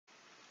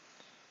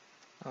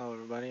Hello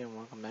everybody and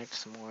welcome back to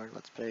some more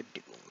Let's Play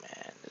Doom,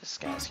 and this is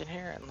ScatterSkin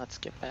here, and let's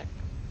get back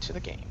to the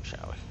game,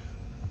 shall we?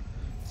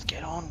 Let's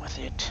get on with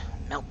it.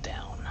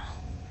 Meltdown.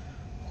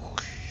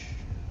 Whoosh.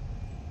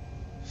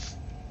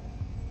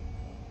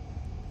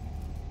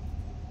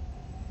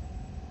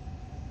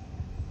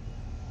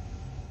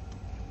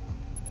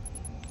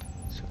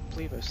 So I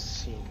believe I've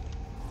seen...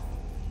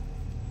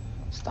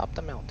 Stop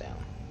the meltdown.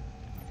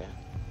 Okay.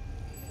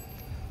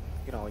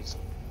 You know, always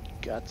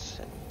guts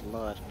and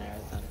blood and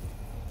everything.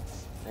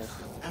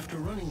 After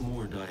running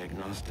more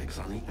diagnostics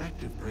on the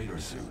active Praetor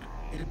suit,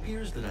 it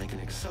appears that I can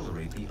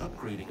accelerate the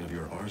upgrading of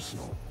your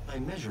arsenal by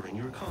measuring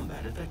your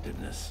combat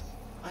effectiveness.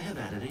 I have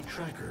added a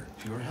tracker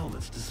to your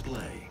helmet's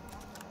display.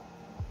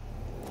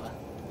 What?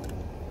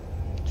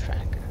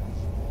 Tracker.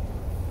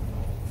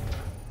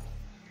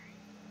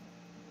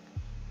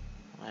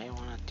 I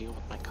want to deal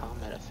with my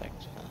combat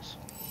effectiveness.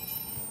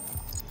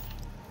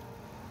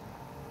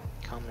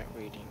 Combat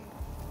reading.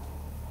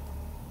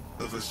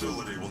 The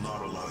facility will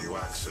not allow you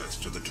access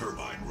to the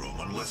turbine room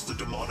unless the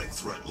demonic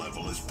threat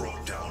level is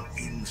brought down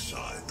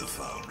inside the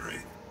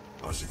foundry.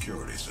 Our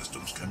security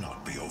systems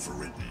cannot be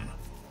overridden.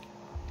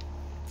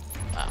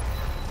 Wow.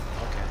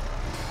 Okay.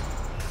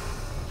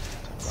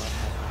 Talk about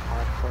having a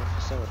hardcore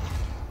facility.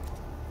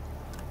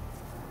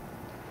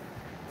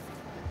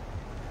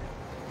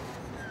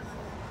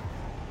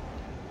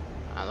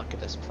 Ah, look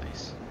at this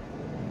place.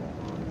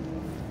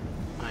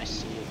 I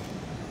see it.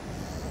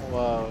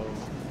 Whoa.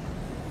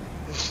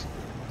 Just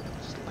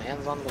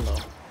lands on below.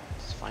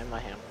 It's fine by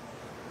him.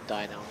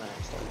 Die down there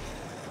instead.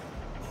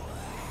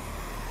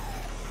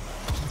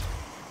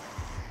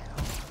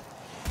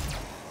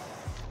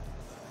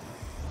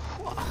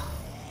 Come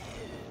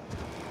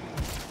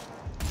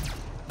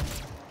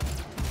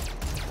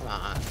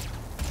on.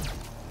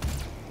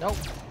 Nope.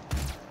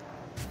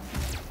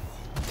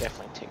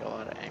 Definitely take a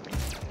lot of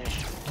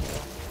ammunition.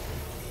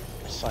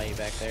 I saw you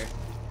back there.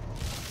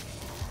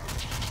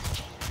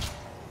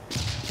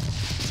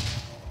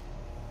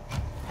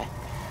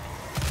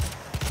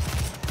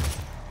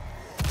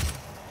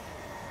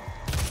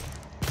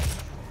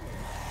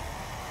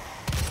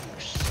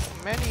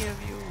 Many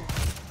of you.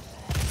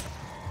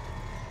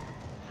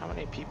 How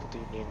many people do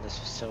you need in this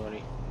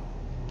facility?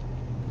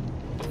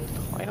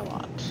 Quite a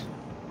lot.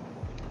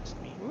 That's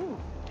me. Ooh,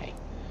 hey.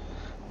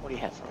 What do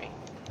you have for me?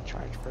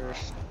 Charge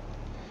burst.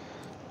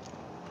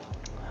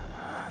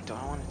 Do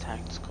I want a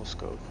tactical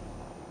scope?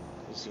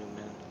 Zoom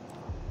in.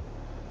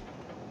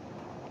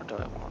 Or do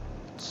I want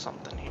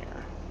something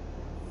here?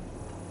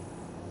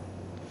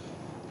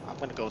 I'm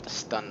gonna go with the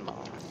stun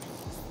bomb.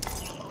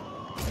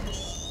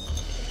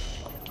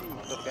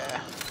 Okay.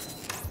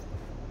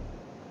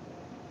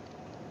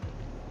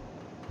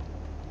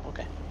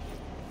 Okay.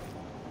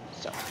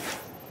 So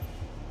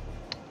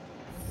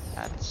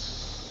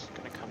that's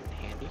gonna come in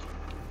handy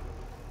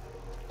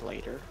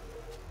later,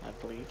 I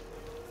believe.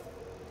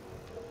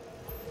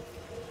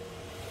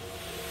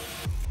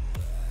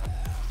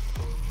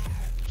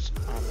 So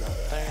I'm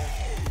up there.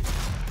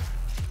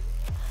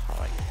 How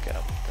do I get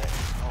up there?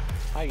 Oh,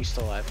 how are you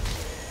still alive?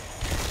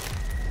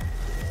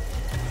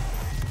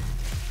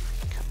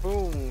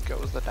 Boom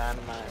goes the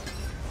dynamite.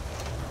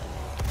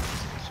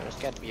 So there's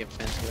got to be a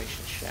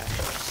ventilation shaft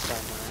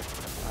somewhere,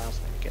 or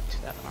else I can get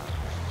to that armor.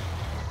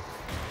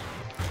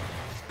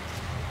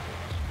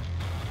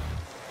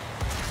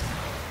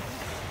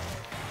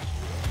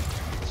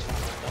 This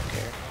one I don't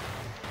care.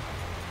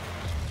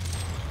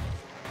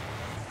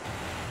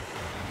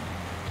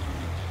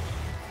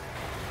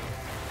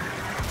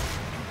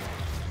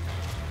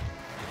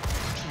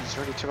 Jeez,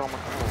 already took all my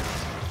armor.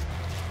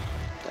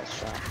 That's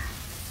shot.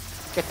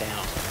 Get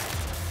down.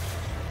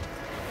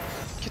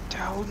 Get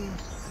down.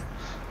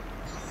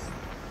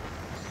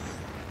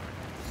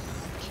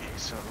 Okay,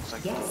 so it looks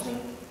like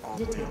all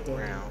the way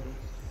around.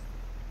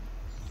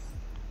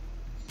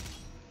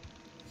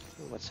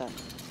 Ooh, what's that?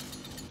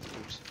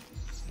 Oops.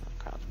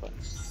 Crouch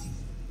button.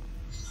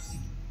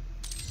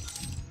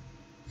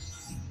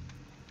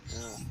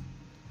 No.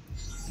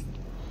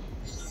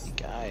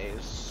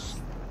 Guys,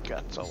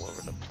 guts all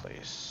over the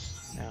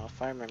place. Now,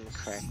 if I remember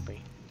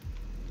correctly,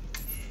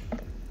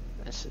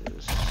 this is...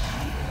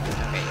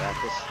 Okay, yeah,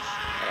 this is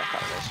what I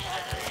thought it was.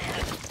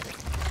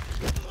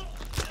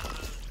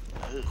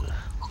 Ugh.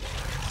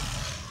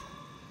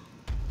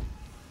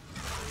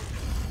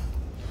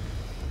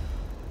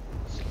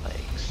 His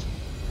legs.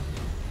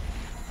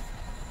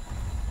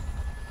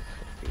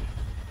 Could be.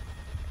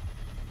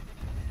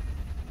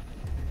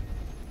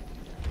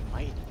 Why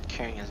are you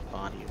carrying his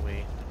body away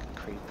like a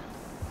creep?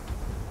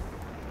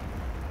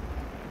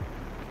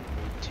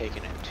 Where are you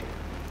taking it to?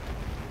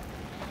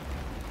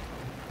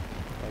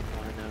 I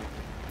want to know.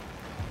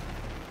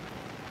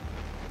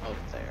 Oh,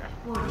 there.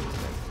 Warning,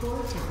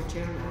 core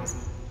temperature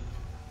rising.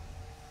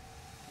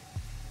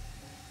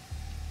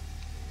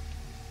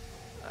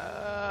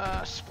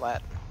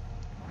 Splat.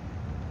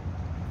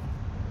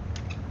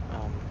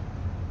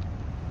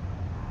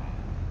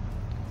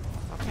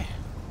 Okay.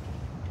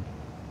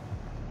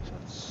 So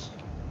let's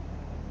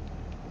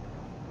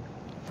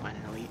find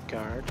an elite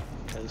guard,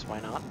 because why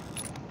not?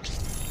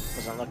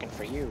 Wasn't looking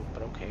for you,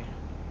 but okay.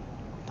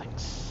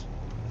 Thanks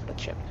for the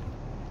chip.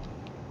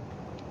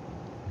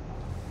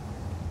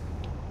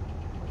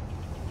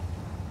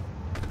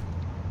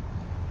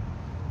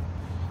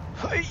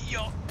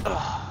 Hey-yo!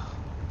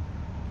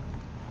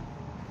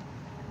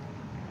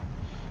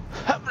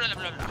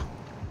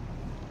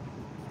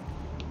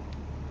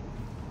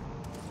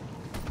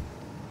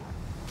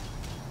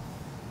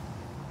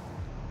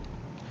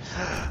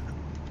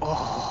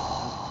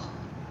 Oh,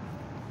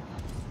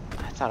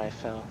 I thought I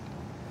fell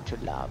to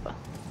lava.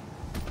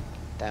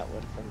 That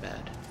would have been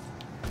bad.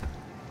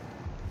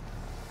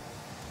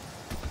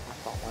 I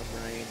thought my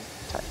brain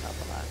tightened up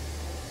a lot.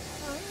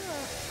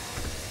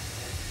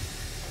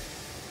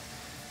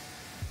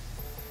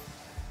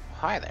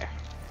 Hi there.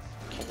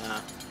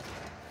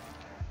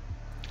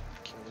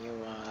 Can you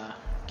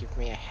give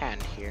me a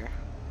hand here?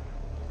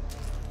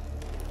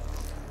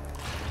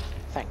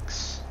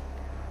 Thanks.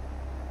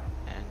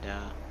 And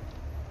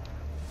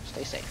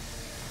stay safe.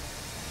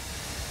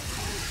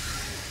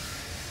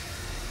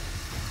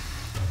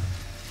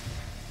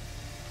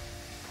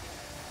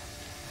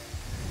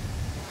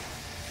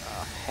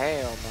 Oh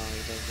hell no,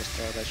 you didn't just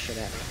throw that shit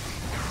at me.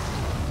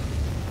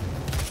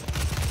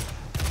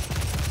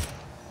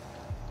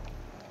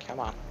 Come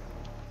on.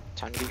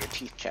 Time to get your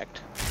teeth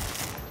checked.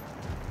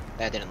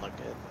 That didn't look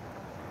good.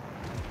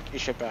 You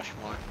should brush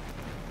more.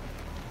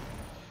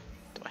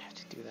 Do I have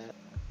to do that?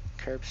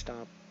 Curb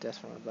stomp, death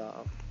from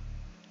above.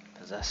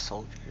 Possess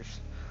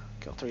soldiers.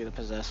 Kill 3 of the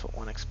possessed with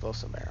 1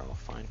 explosive arrow.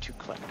 Find 2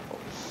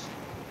 collectibles.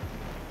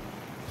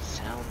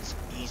 Sounds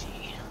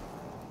easy.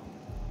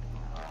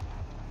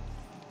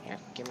 Here,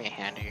 give me a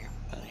hand here,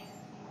 buddy.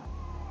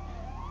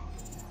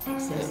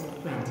 Access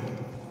granted.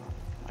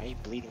 Why are you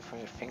bleeding from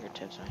your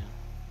fingertips, man?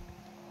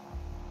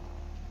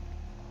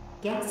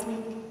 Gas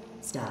link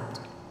stopped.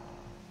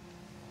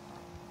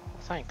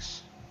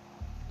 Thanks.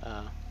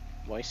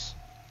 Voice.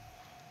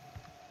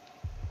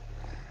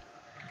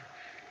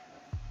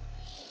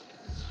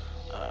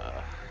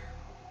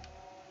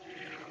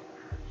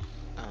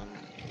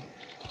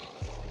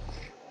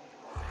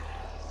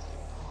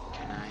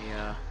 Can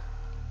I,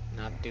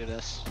 not do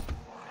this?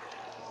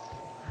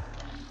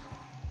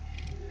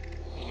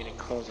 You're getting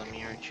close on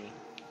me, aren't you?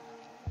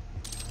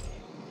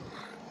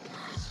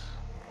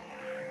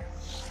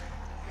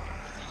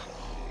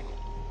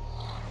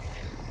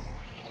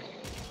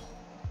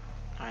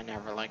 I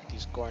never like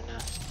these gore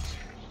nests.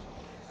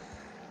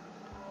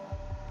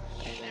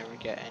 They never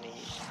get any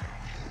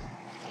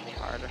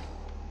harder.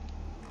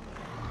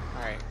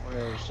 Alright,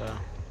 where's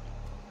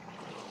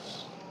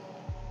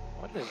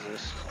what is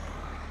this?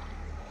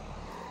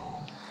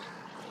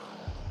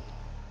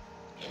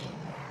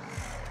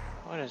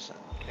 What is it?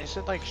 Is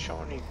it like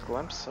showing you a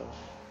glimpse of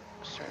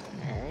a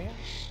certain area?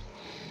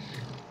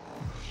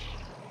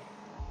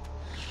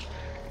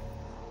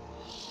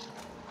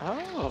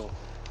 Oh,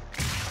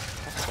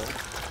 that's cool.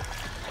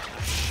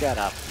 Shut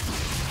up.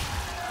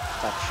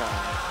 Stop showing me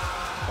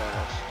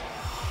photos.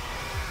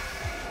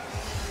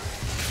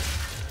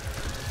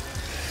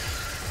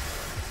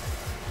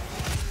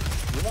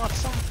 You want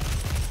some?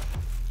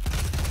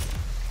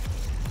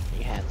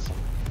 You had some.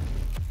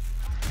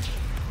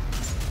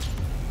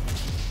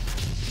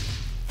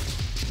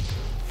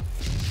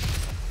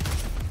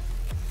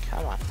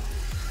 Come on.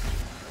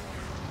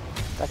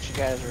 Thought you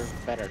guys were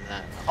better than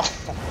that. Oh,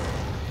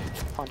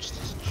 punched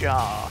his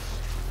jaw.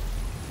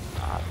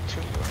 Not too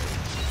worried.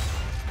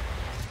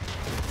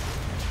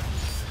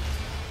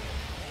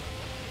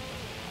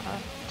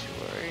 Not too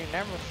worried.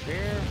 Never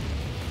fear.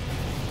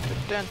 The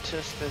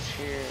dentist is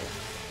here.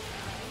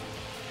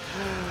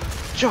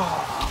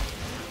 Jaw!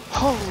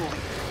 Holy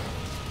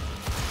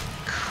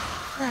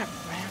crap,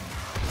 man.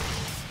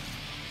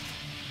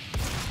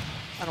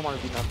 I don't want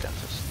to be no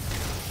dentist.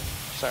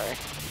 Sorry.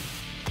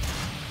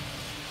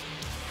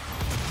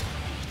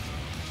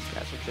 You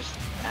guys are just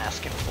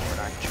asking for it,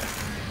 aren't you?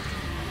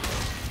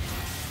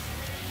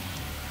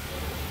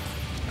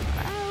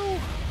 Ow!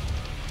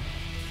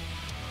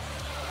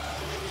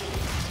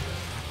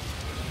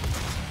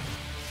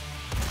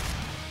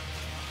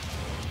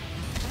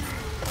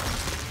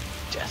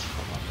 Death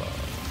from above.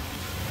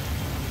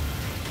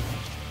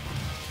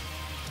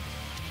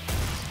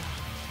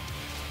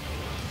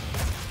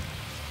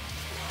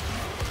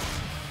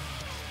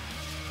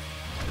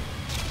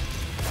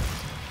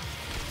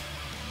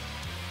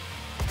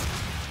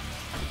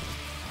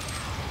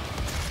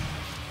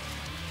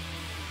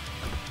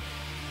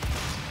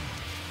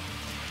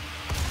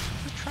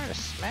 You trying to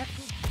smack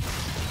me?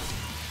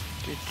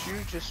 Did you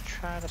just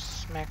try to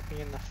smack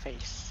me in the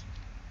face?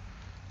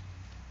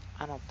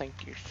 I don't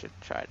think you should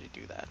try to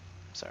do that.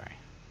 Sorry.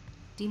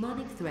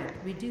 Demonic threat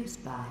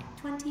reduced by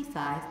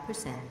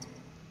 25%.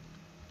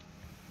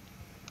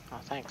 Oh,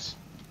 thanks.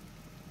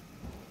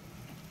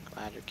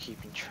 Glad you're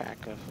keeping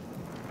track of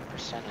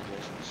percentages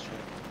and shit.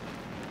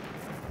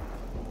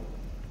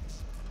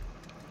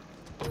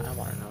 I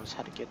want to know is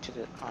how to get to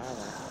the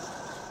island.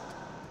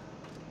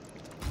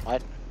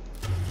 What?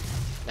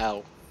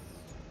 No.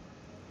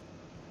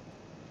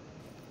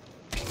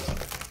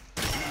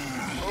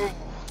 Oh.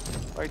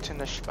 Right in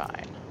the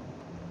spine.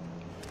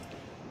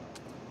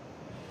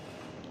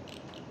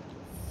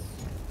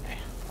 Eh,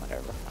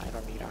 whatever. I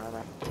don't need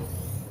armor.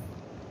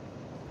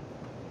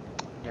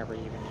 Never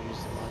even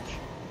used it much.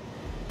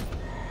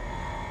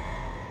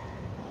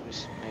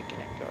 Always making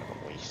it go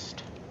to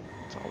waste.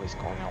 It's always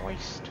going to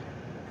waste.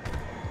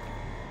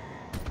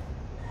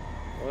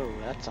 Whoa,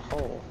 that's a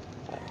hole.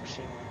 I've never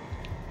seen one.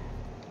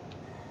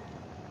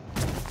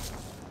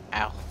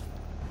 Ow.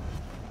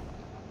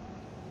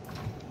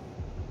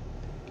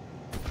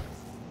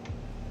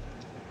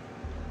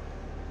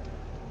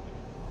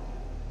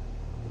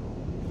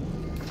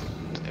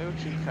 Oh,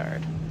 key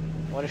card.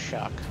 What a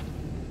shock.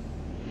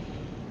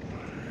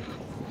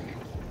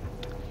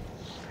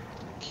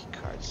 Key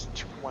cards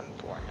to one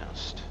door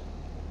nest.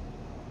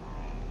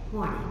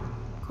 Warning.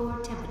 Core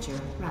temperature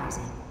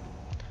rising.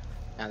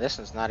 Now this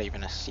one's not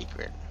even a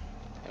secret.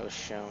 It was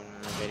shown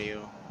in a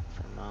video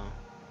from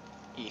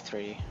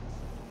E3.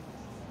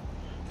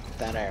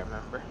 That I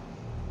remember.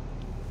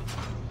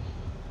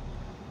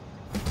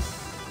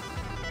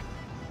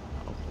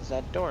 Opens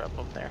that door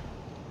up there.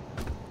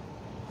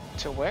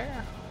 To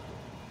where?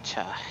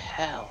 To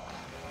hell.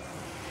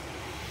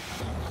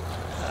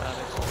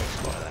 Before we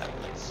explore that,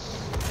 let's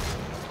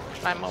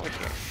climb over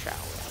here, shall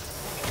we?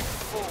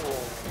 Oh.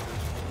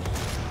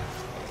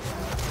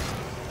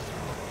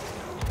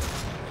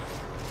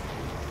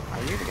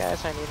 Are you the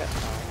guys I need to? Oh,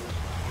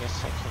 I guess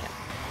I can't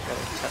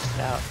really test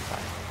it out if I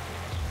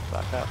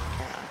fuck up,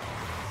 can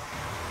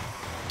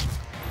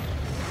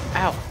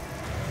I? Ow!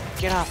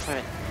 Get off of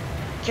it!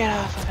 Get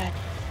off of it!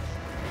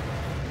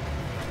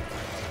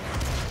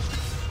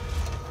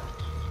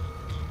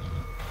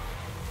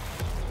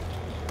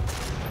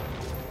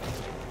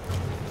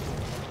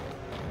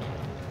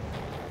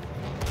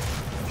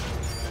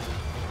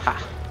 Ha!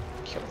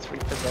 Killed 3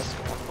 possessed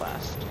in one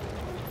blast.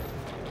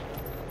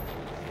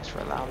 Thanks for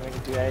allowing me to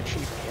do that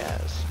achievement,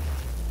 yes.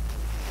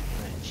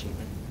 That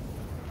achievement.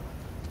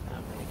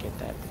 I'm gonna get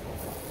that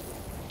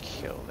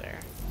kill there.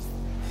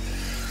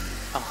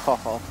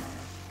 Oh,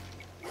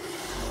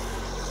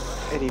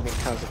 it even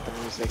comes with the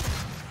music.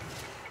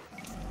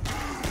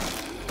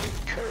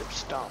 Curb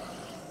stomp.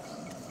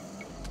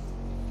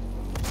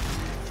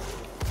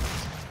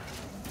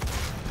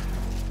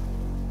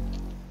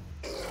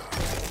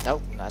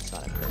 Nope, that's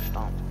not a curb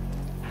stomp.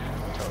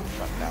 Totally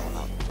fucked that one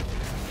up.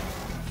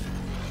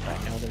 But I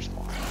know there's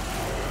more.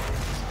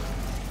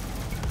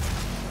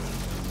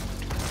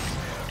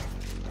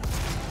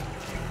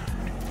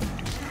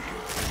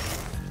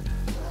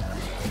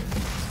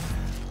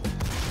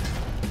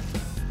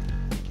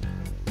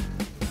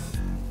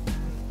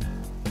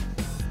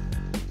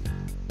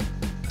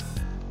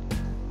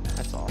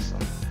 That's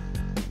awesome.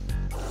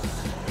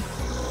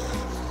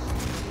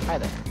 Hi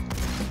there.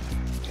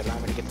 Allow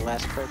me to get the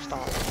last curb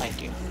stomp.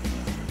 Thank you.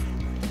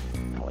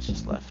 Now what's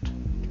just left?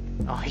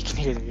 Oh, you can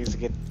hear the music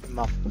get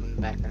muffled in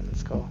the background.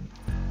 That's cool.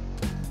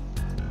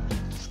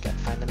 Just gotta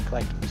find them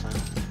collectibles now.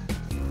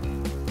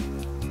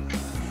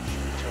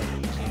 Totally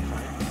easy to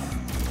find.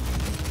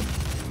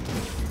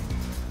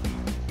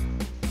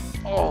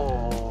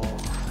 Oh,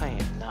 I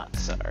am not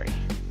sorry.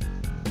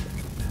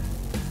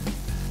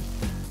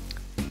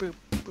 Boop,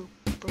 boop,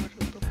 boop, boop.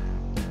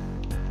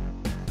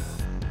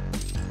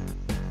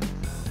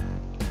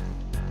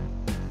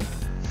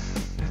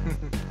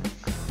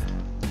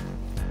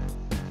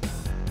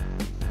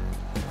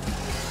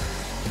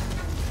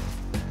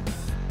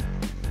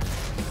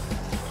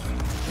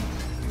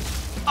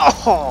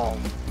 Oh,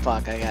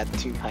 fuck, I got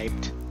too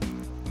hyped.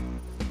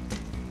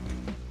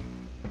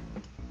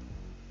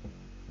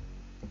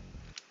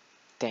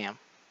 Damn.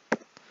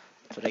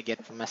 That's what I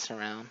get for messing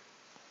around.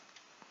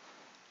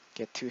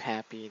 Get too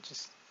happy,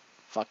 just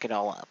fuck it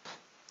all up.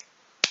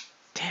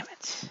 Damn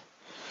it.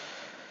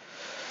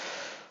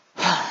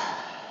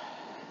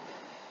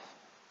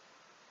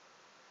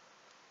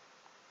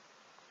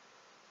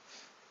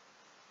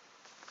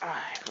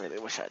 I really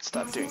wish I'd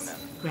stop doing that.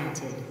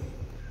 Granted.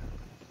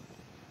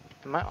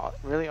 Am I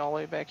really all the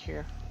way back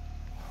here?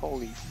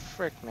 Holy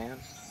frick, man.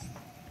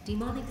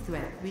 Demonic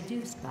threat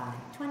reduced by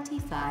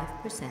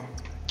 25%.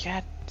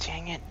 God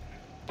dang it.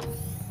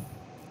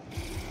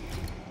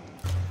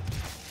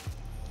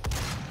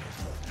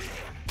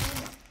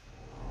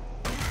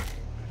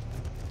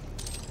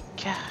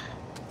 God.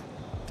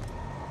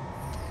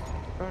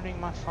 Ruining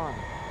my fun.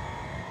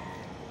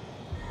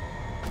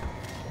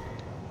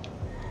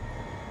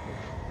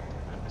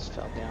 I almost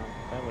fell down.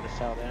 If I would have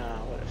fell down,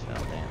 I would have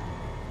fell down.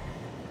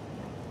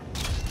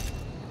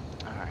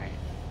 Alright.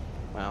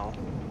 Well.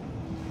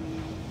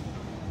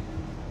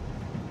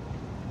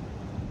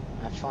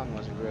 My fun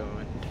was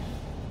ruined.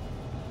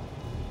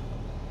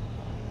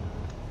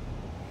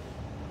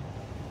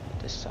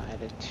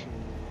 Decided to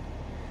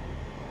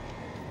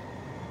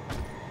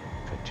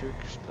put 2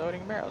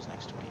 exploding barrels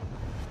next to me.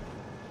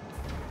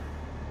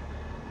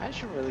 I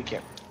should really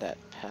get that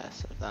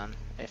passive then,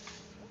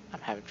 if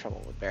I'm having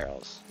trouble with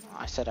barrels.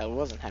 I said I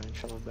wasn't having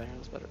trouble with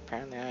barrels, but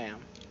apparently I am.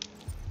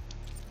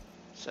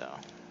 So,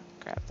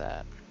 grab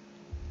that.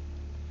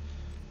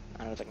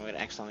 I don't think I'm gonna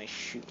accidentally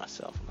shoot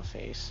myself in the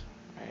face,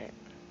 right?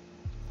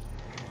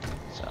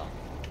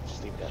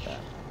 just leave it at that.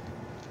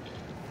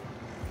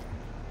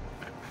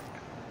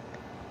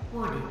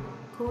 Warning,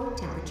 core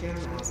temperature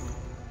rising.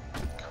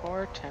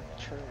 Core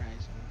temperature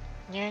rising.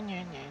 Yeah,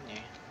 yeah, yeah,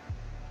 yeah.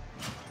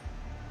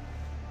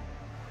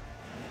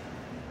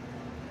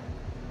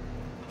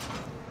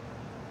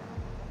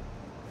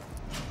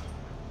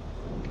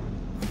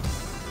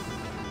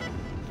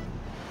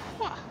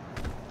 Wah.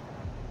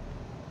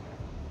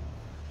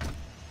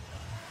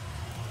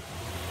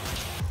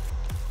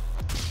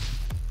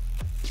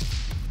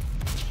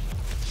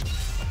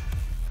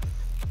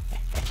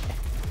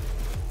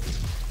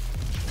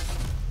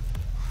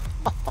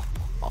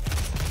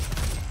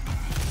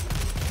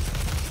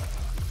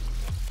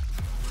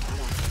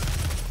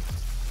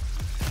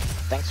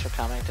 Thanks for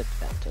coming to the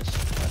dentist,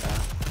 but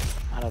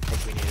I don't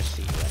think we need to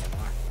see you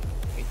anymore.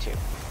 Me too.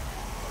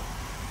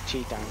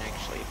 Teeth aren't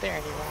actually there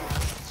anymore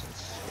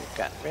since we've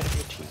gotten rid of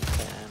your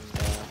teeth,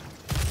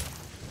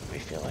 and we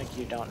feel like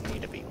you don't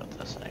need to be with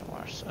us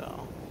anymore,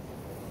 so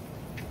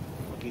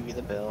we'll give you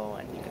the bill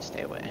and you can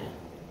stay away.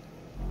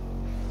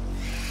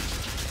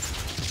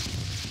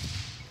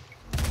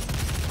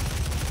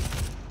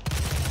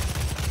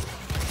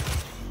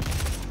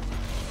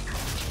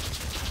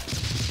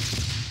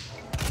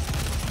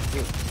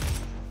 You.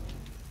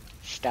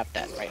 Stop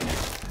that right now.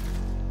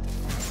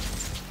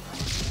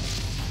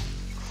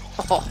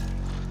 Oh.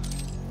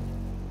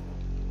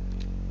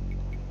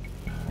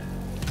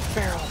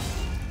 Barrel.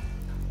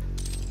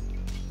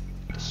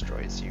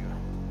 Destroys you.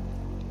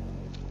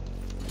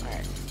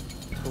 Alright.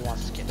 Who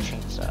wants to get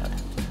chainsawed?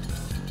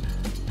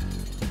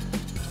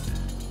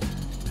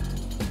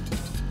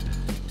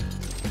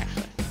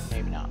 Actually,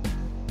 maybe not.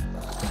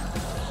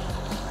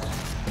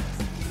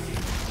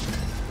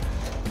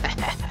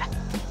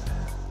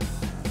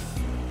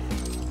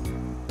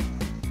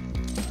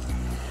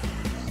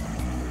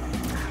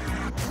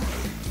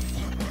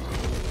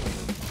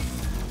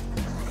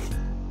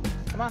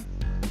 Come on.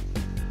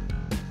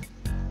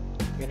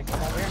 You gonna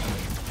come over here?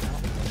 No.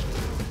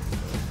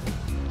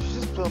 She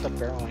just blew up the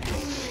barrel in your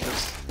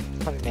face.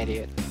 What an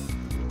idiot.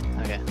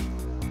 Okay.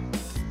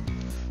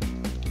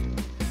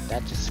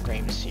 That just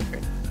screams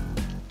secret.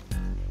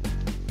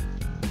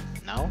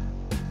 No?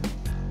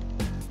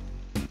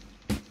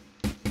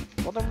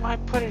 Well then why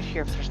put it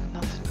here if there's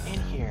nothing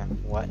in here?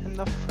 What in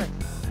the frick?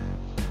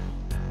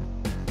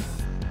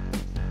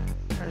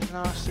 There's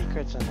no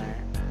secrets in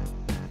there.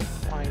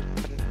 Why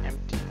put an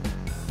empty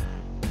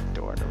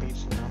door that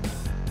leads to nothing?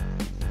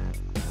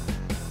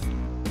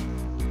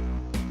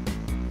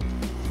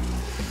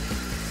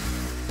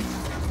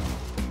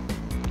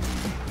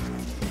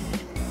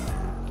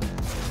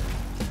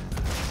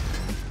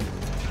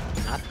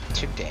 Not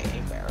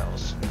today,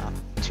 barrels. Not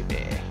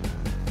today.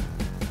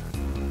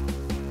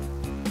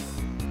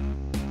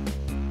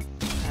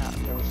 Now,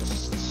 there was a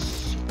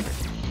secret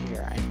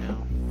here, I know.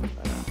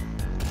 But,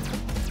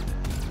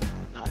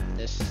 not in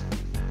this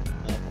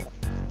level.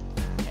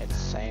 It's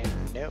saying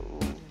no.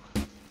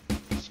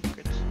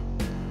 Secrets.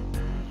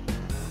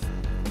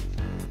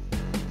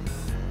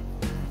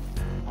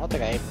 I don't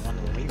think I even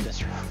wanted to leave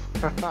this room.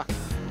 Oh,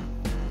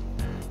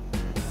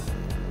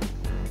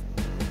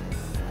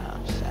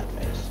 sad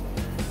face.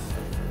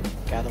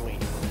 Gotta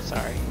leave.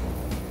 Sorry.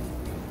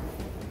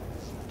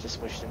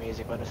 Just wish the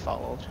music would have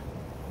followed.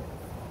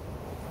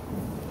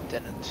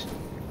 Didn't.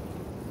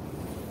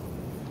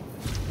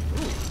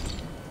 Ooh.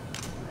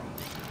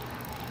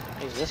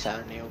 Use this out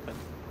in the open.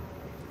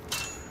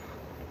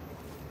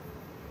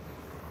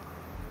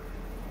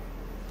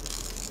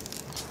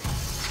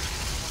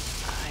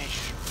 I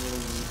should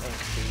really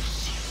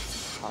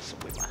increase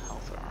possibly my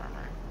health or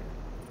armor.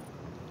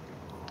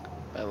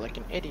 But like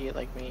an idiot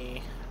like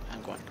me,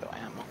 I'm going to go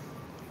ammo.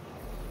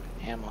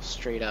 Ammo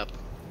straight up.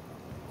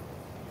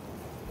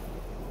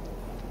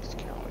 Just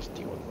can always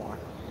deal with more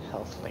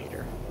health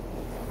later.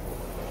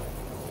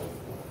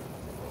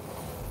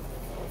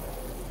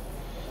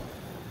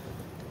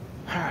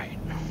 Alright.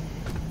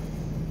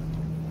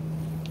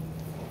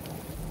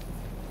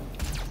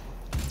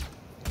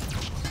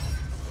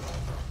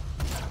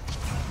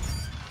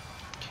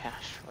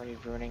 Cash, already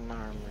ruining my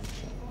armor.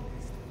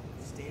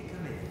 Stay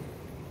committed.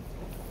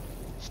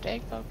 Stay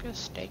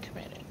focused, stay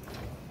committed.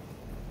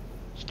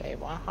 Stay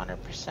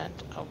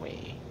 100%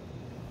 away.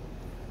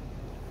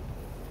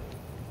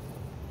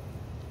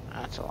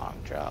 That's a long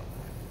drop.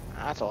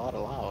 That's a lot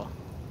of lava.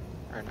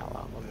 Or not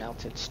lava,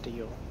 melted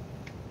steel.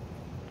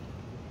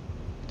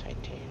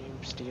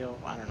 Titanium steel,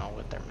 I don't know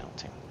what they're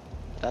melting.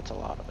 But that's a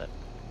lot of it.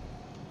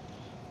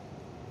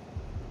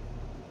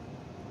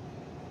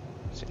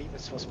 Is it even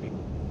supposed to be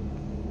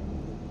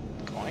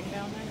going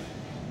down there?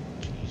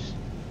 Jeez.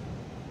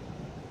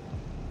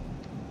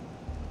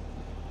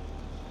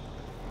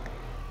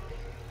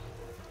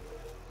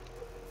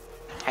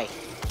 Hey.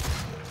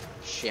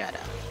 Shut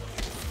up.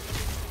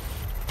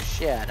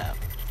 Shut up.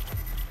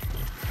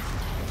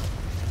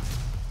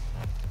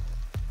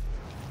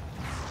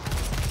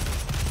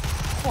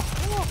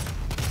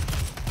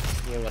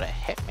 You would have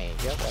hit me.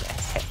 You would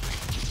have hit me.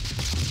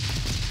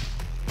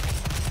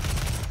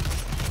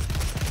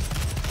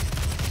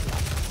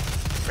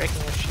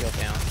 Breaking your shield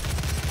down.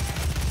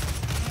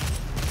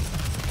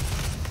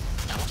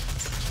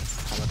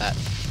 that.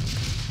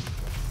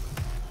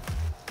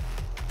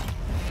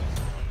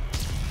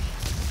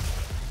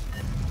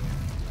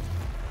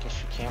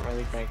 Guess you can't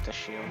really break the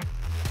shield.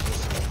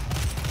 Just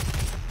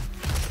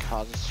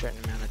cause a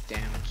certain amount of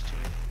damage to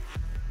it.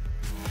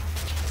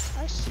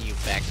 I see you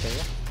back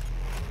there.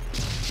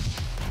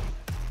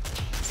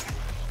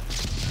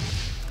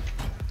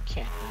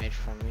 Can't hide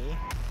from me.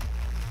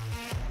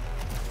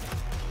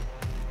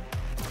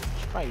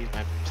 Should probably use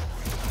my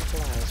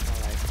plasma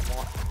rifle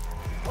more.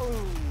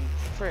 Oh,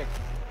 frick.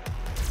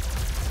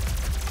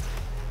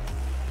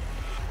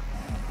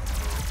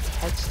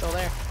 Head's still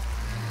there.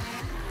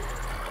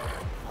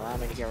 Allow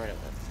me to get rid of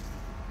it.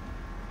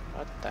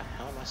 What the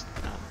hell am I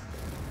on?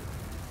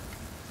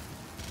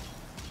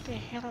 What the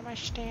hell am I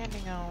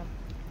standing on?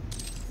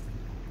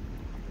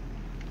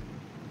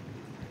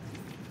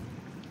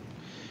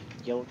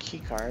 Yellow key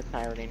card.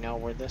 I already know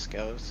where this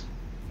goes.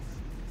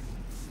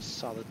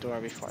 Saw the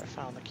door before I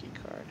found the key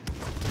card.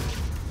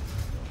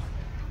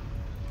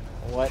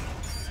 What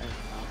in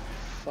the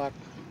fuck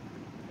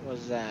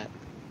was that?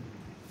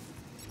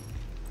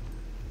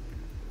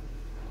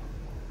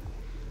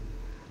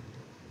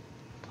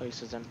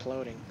 Place is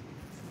imploding.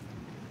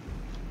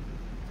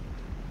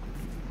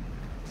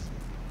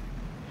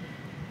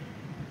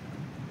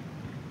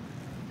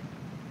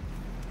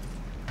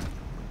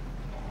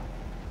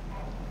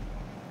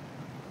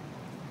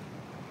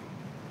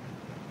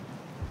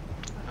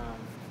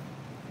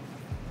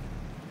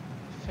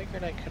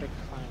 Figured I could have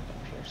climbed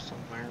up here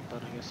somewhere,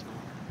 but I guess not.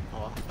 Oh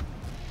well.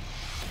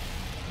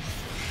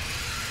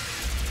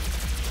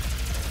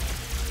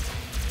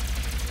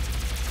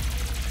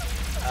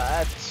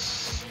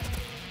 That's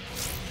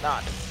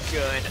not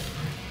good.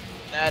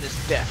 That is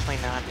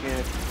definitely not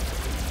good.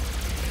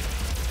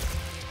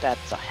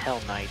 That's a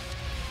Hell Knight.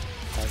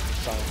 As you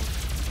saw.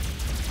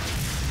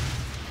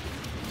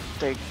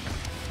 They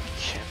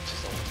kept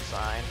his old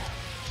design.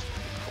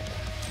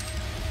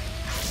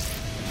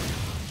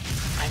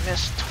 I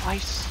missed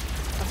twice.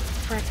 The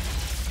frick.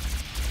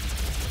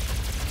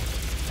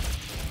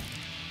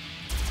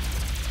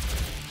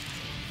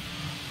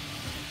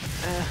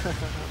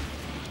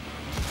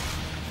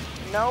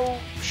 No,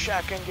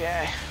 shotgun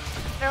guy.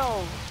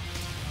 No.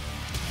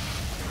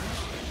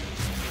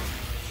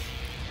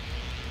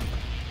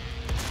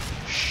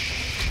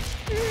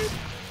 Shit.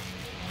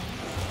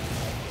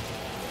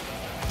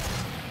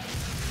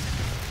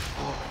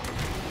 Oh.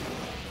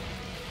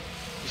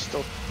 He's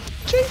still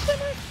chasing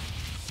me?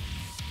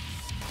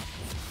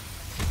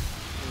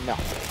 No.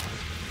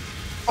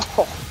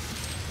 Oh!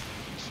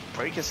 Just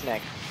break his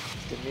neck.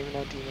 Didn't even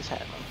know Demas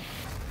had one.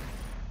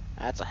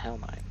 That's a Hell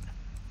Knight.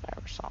 If I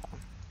ever saw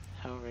one.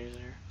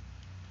 Hellraiser.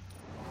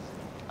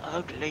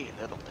 Ugly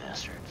little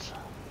bastards.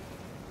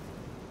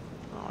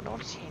 Oh,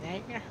 don't say that.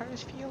 You're gonna hurt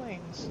his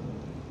feelings.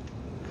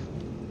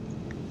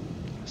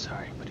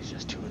 Sorry, but he's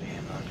just too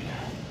damn ugly.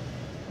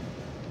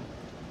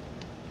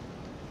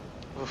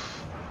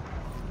 Oof.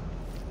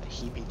 The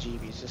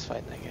heebie-jeebies just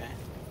fighting that guy.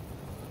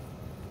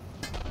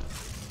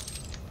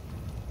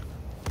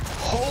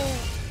 Oh,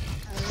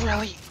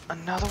 really?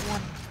 Another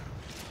one?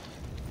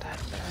 That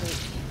hurt.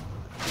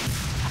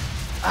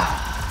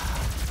 Ah,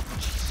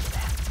 jeez,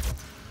 man.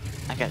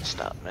 I gotta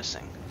stop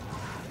missing.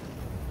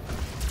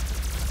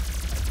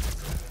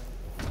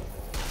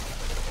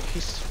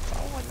 He's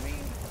following me.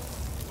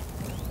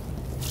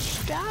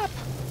 Stop!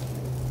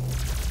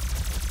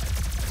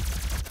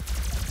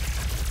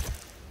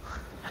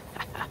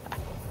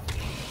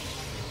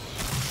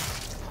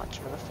 Punch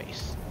him in the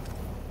face.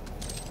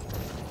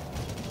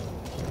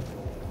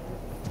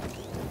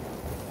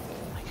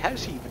 How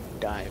does he even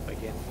die by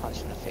getting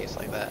punched in the face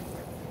like that?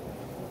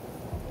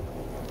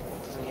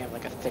 Doesn't he have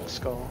like a thick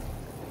skull?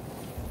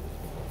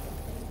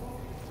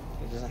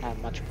 He doesn't have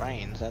much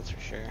brains, that's for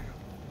sure.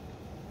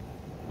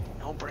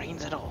 No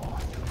brains at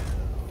all.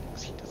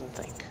 Because he doesn't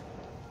think.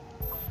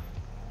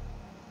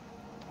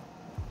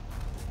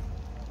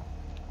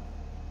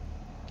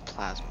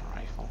 Plasma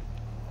rifle.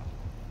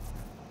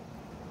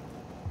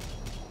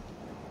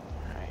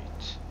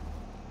 Alright.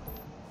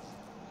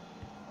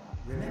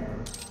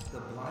 Remember, the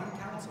blind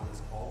council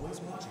is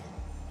always watching.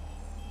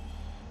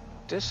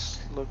 This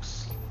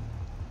looks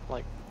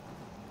like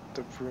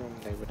the room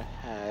they would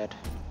have had.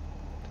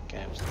 The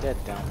guy was dead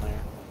down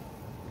there.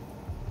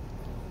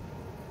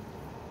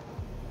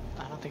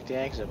 I don't think the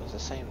exit was the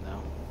same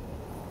though.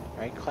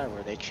 Very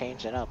clever, they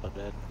changed it up a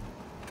bit.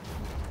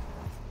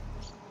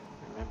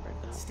 Remember it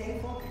now. Stay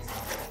focused.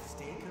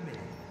 Stay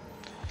committed.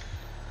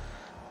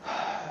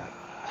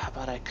 How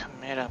about I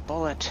commit a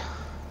bullet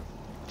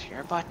to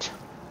your butt?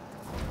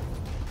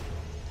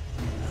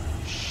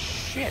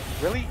 Shit,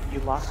 really? You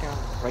locked down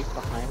right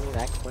behind me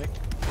that quick?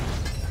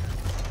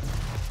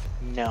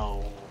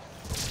 No.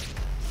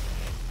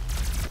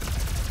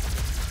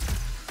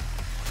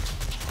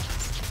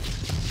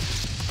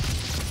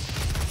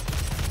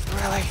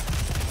 Really?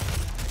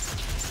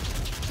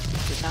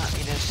 Did not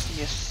need to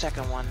see a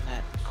second one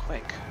that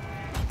quick.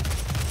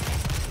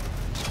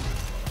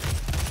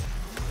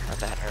 Or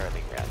that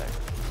early, rather.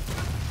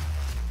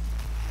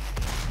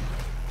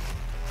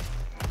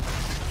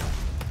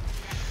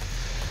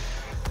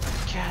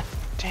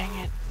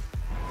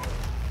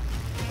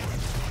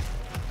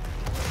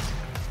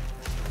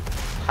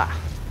 Ha!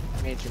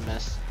 Made you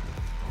miss.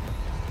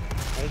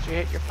 Made you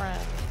hit your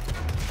friend.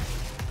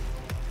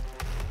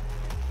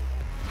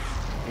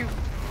 You.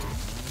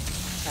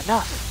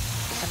 Enough!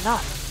 It's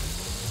enough!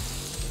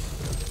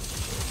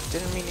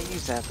 Didn't mean to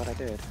use that, but I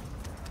did.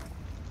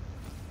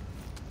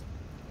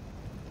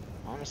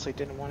 Honestly,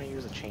 didn't want to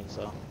use a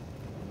chainsaw.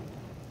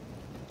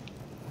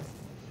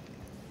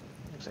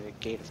 Looks like a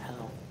gate of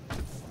hell.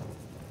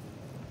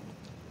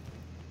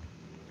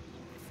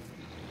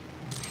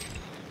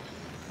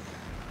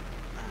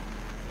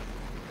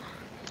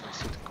 I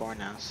see the core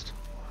nest.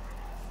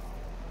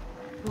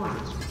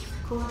 Warning.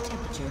 Core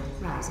temperature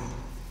rising.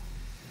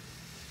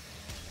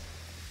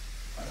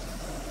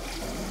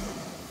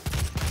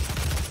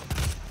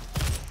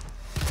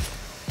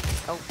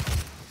 Oh,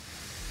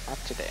 not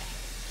today.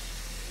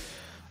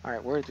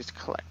 Alright, where are these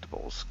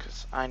collectibles?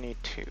 Because I need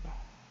two.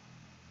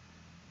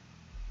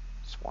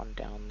 There's one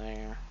down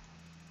there.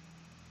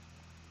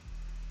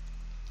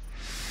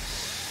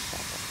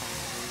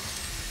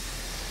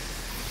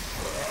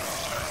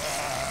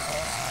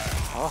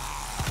 Oh.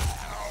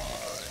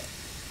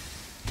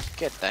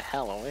 Get the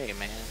hell away,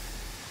 man.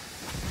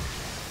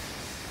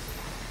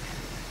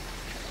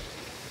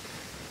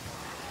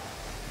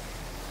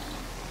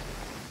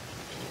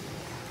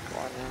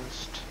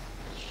 Nest.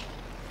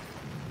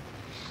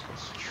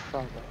 It's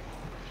trouble.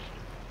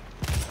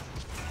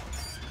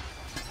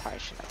 Probably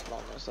shouldn't have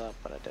blown this up,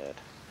 but I did.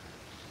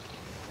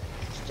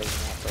 Still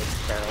not those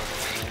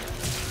barrels in there.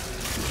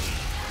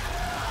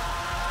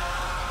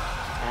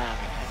 Man, I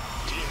have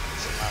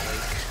demons in my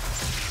wake.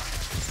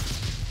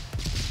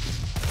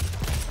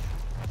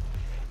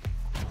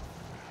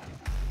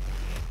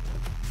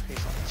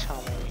 Please don't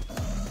tell me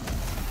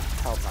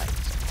Hell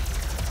Knights.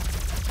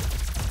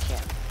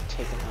 Can't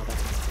take another.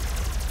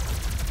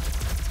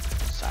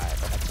 Sorry,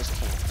 but I just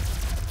can't.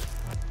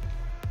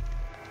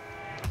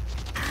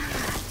 I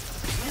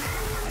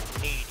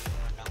need you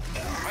to know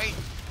that, right?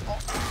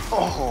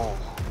 Oh,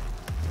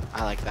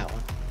 I like that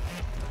one.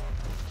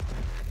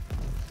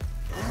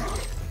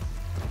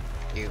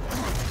 You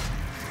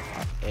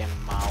are in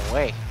my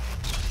way.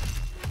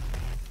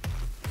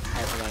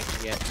 I'd like to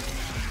get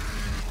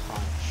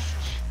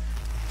punched.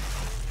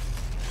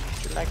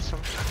 Would you like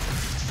some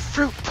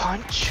fruit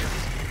punch?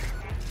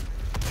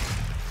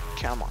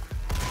 Come on.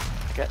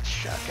 Got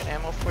shotgun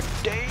ammo for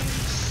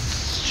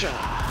days.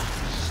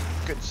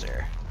 Good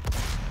sir.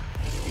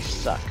 You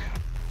suck.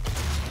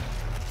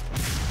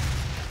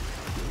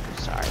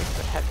 Sorry,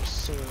 but have you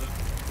seen?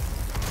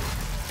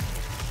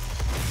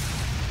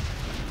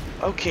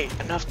 Okay,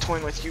 enough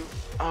toying with you.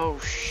 Oh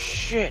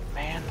shit,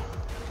 man.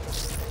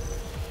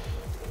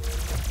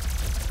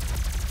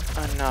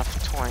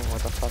 Enough toying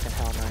with a fucking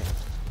Hell Knight.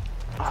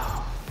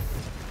 Oh.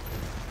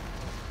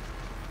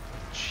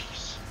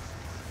 Jeez.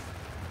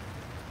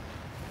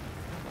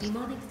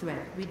 Demonic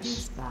threat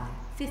reduced by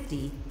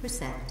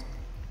 50%.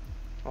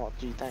 Oh,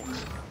 gee,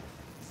 thanks.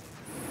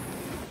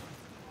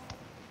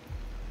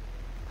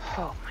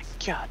 Oh my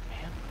god,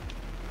 man.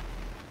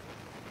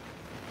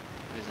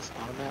 What is this,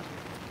 auto map?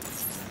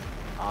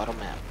 Auto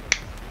map.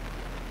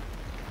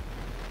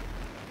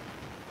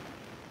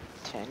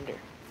 Tender.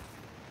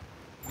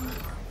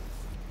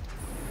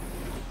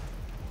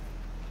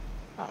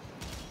 Oh.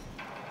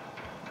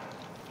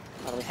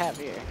 What do we have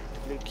here?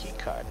 Blue key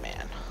card,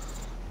 man.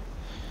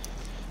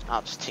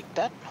 I'll just take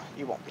that.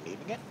 You won't be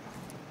needing it.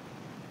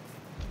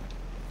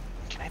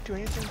 Can I do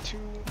anything to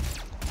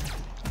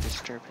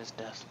disturb his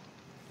death?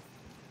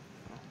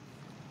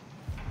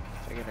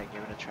 Figured I'd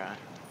give it a try.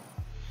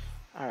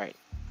 Alright.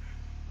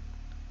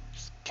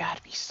 There's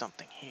gotta be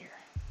something here.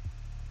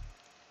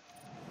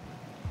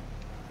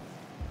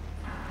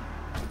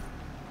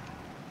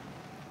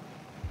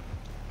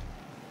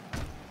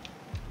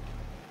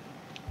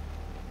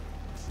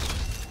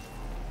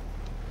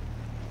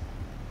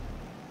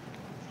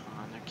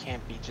 There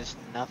can't be just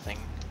nothing.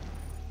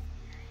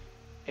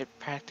 It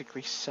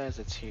practically says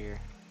it's here.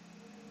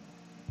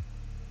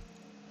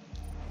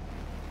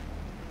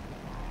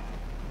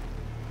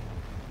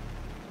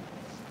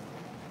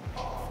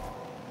 Or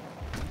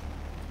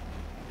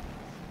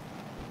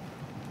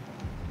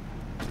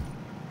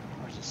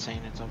is it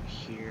saying it's over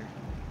here?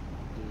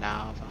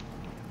 Lava.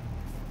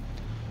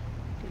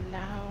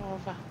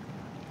 Lava.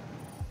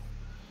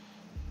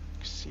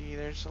 See,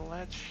 there's a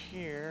ledge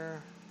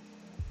here.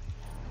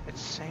 It's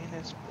saying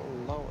it's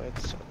below it,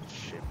 so it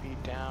should be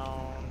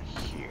down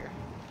here.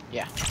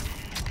 Yeah.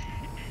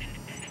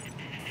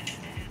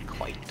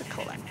 Quite the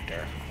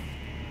collector.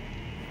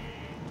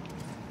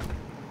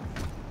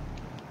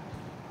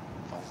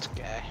 Vault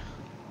guy.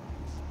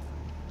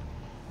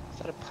 Is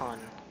that a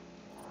pun?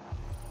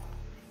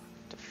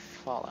 To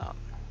Fallout.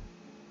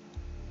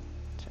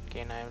 It's a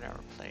game I've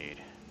never played.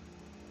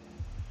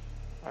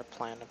 Or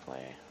plan to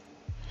play.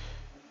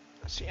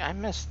 See, I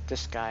missed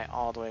this guy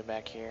all the way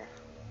back here.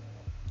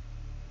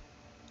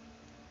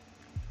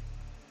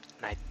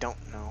 And I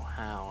don't know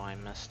how I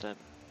missed it.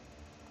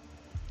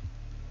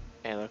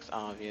 It looks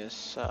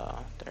obvious.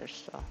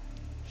 There's the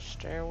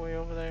stairway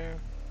over there.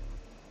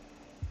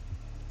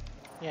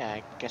 Yeah,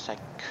 I guess I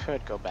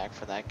could go back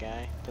for that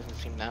guy. Doesn't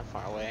seem that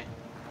far away.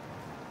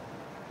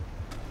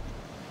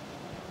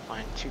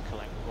 Find 2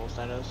 collectibles,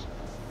 that is.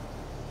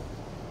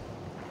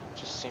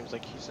 Just seems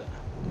like he's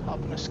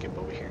hopping a skip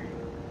over here.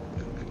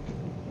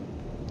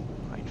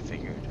 Quite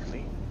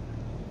figuratively.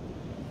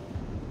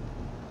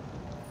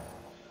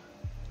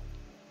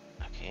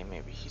 Okay,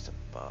 maybe he's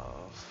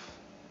above.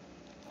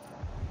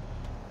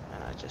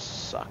 And I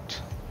just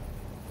sucked.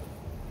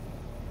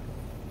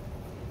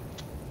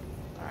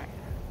 Alright.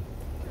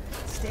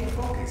 Stay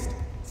focused.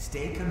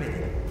 Stay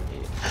committed.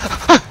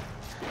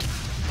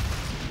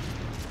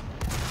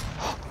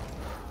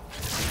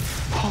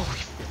 Holy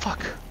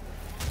fuck.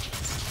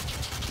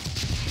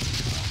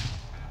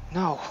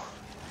 No.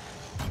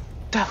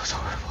 That was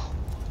horrible.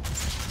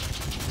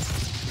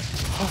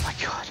 Oh my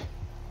god.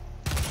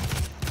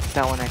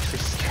 That one actually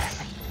scared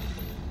me.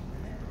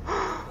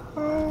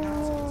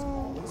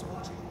 Always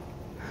watching.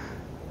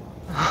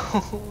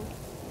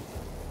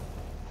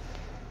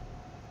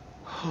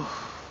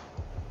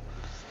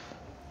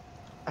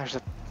 There's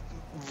a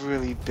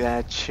really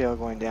bad chill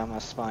going down my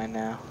spine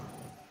now.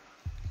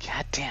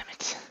 God damn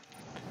it.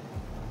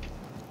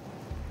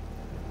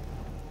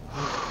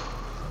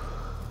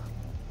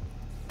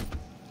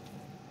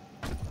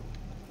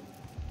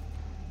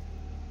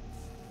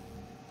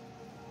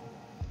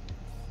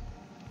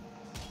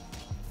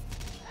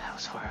 That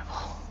was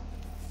horrible.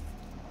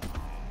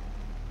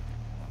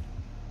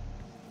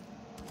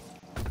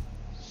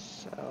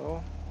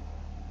 So,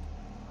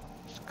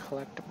 this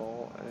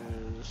collectible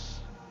is...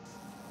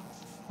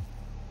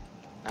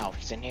 Oh,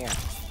 he's in here.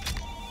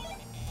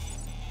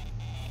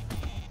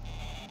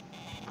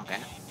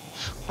 Okay.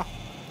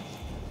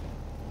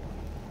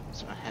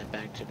 So I head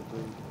back to the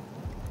blue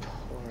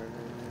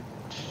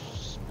port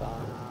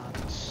spot.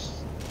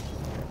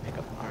 Try to pick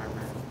up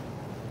armor.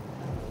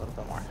 And a little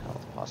bit more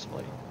health,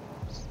 possibly.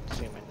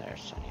 Assuming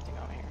there's anything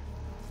over here.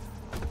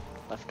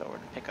 Leftover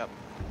to pick up.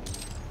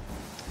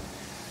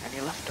 Any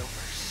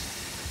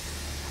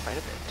leftovers? Quite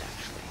a bit,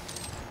 actually.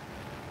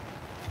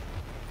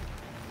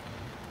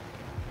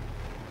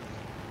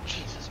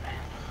 Jesus, man.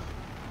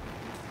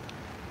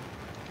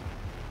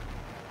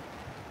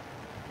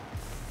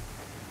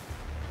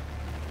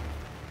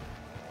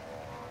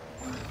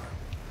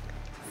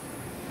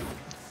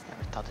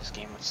 Never thought this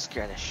game would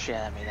scare the shit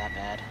out of me that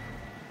bad.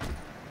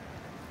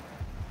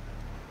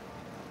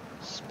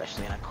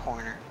 Especially in a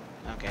corner.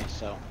 Okay,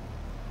 so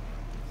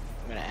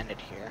I'm gonna end it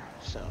here.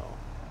 So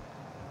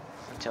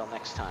until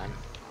next time,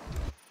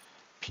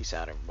 peace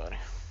out, everybody.